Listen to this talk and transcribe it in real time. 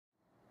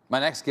My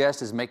next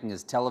guest is making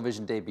his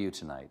television debut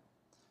tonight,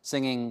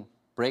 singing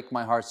Break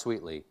My Heart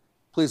Sweetly.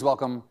 Please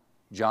welcome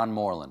John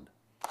Moreland.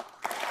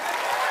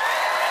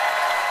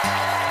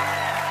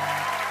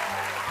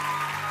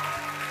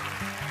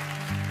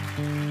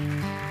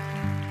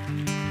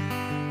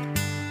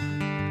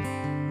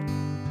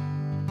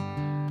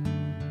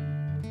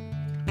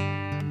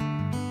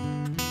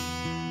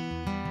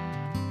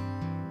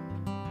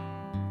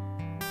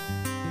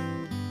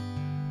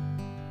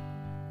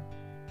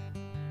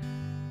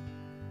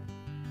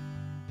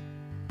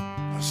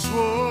 I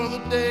swore the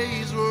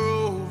days were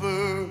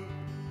over,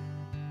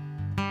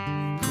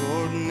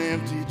 recording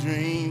empty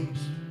dreams.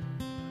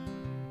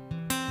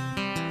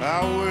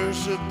 I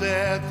worshipped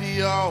at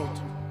the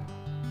altar,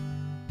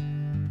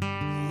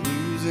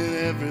 losing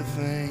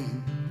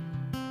everything.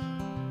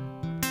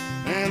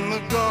 And the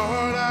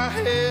guard I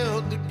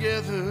held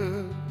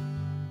together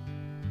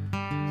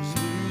was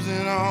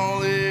losing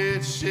all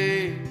its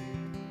shape.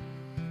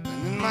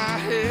 And in my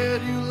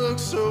head you look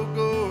so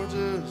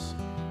gorgeous,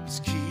 it's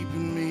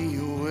keeping me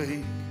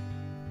awake.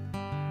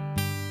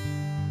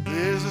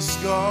 There's a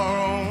scar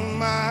on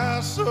my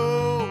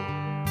soul,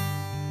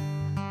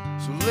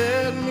 so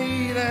let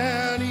me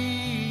down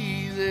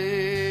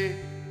easy.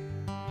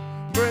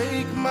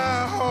 Break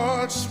my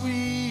heart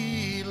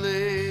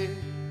sweetly,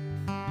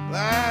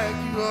 like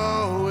you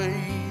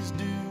always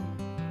do.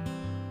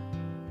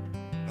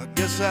 I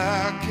guess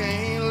I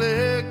can't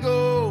let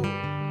go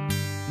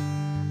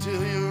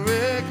till you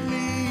wreck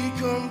me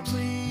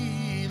completely.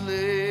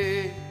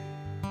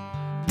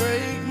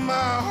 Break my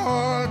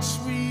heart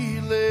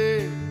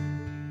sweetly,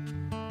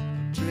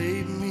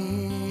 drape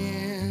me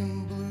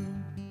in blue.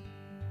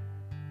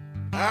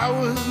 I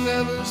was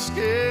never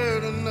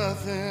scared of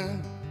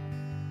nothing.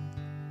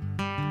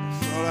 I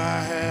thought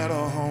I had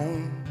a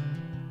home.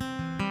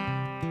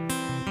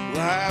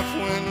 Life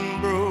went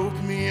and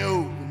broke me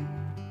open,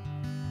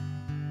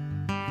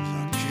 'cause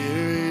I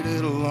carried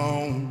it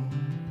alone.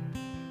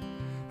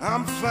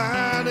 I'm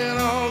finding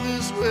all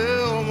this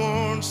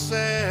well-worn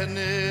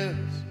sadness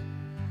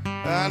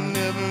I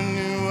never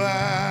knew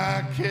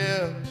I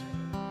kept,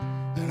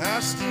 and I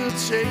still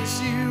chase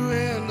you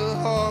into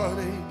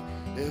heartache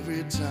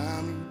every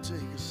time you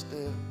take a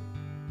step.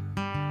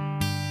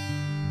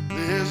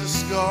 There's a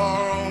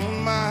scar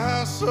on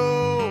my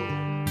soul,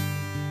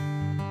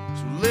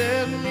 so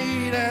let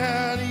me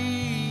down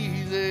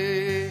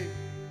easy.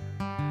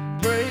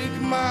 Break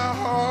my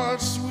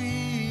heart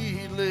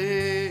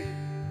sweetly,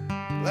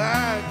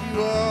 like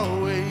you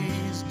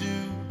always do.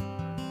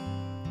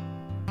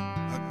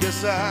 I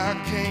guess I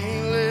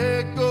can't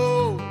let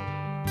go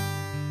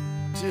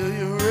till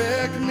you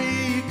wreck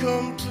me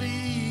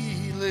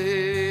completely.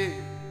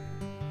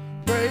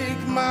 Break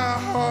my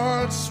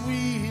heart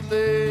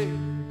sweetly,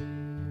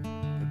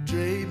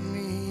 drape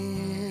me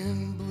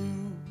in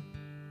blue.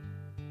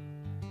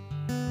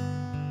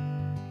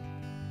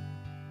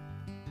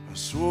 I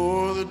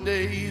swore the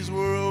days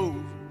were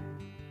over,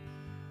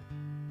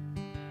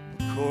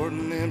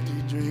 recording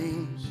empty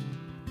dreams.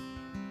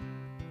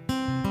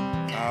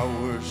 I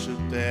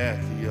worshipped at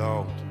the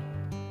altar,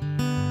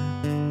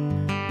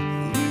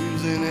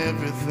 losing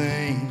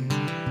everything.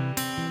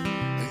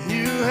 And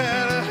you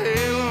had a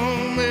halo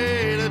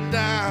made of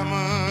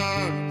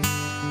diamonds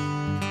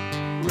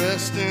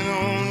resting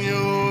on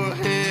your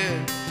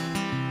head.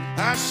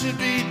 I should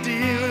be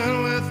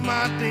dealing with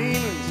my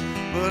demons,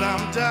 but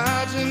I'm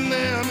dodging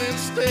them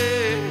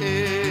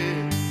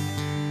instead.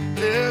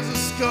 There's a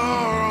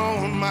scar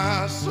on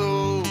my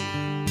soul,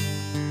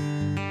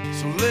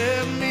 so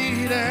let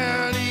me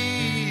down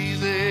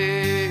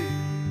easy.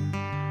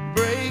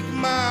 Break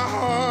my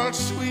heart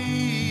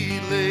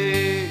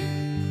sweetly,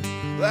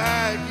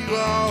 like you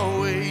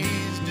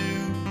always do.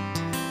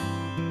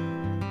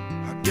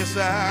 I guess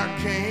I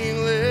can't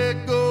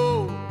let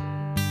go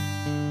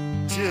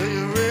till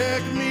you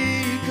wreck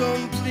me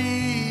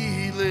completely.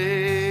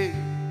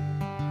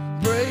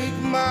 Break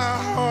my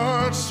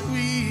heart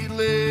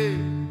sweetly,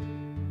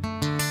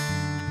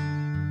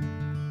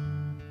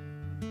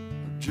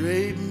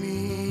 drape me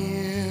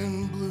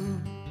in blue.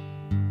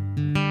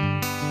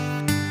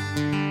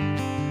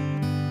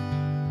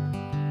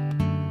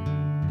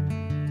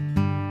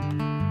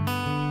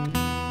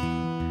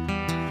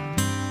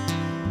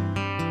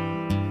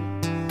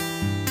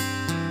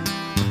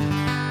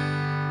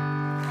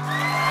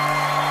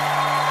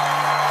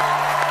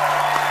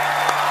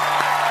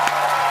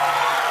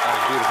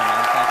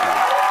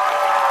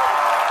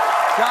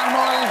 John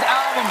Moreland's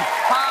album,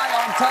 High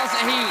on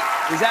Tulsa Heat,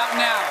 is out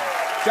now.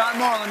 John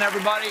Moreland,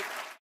 everybody.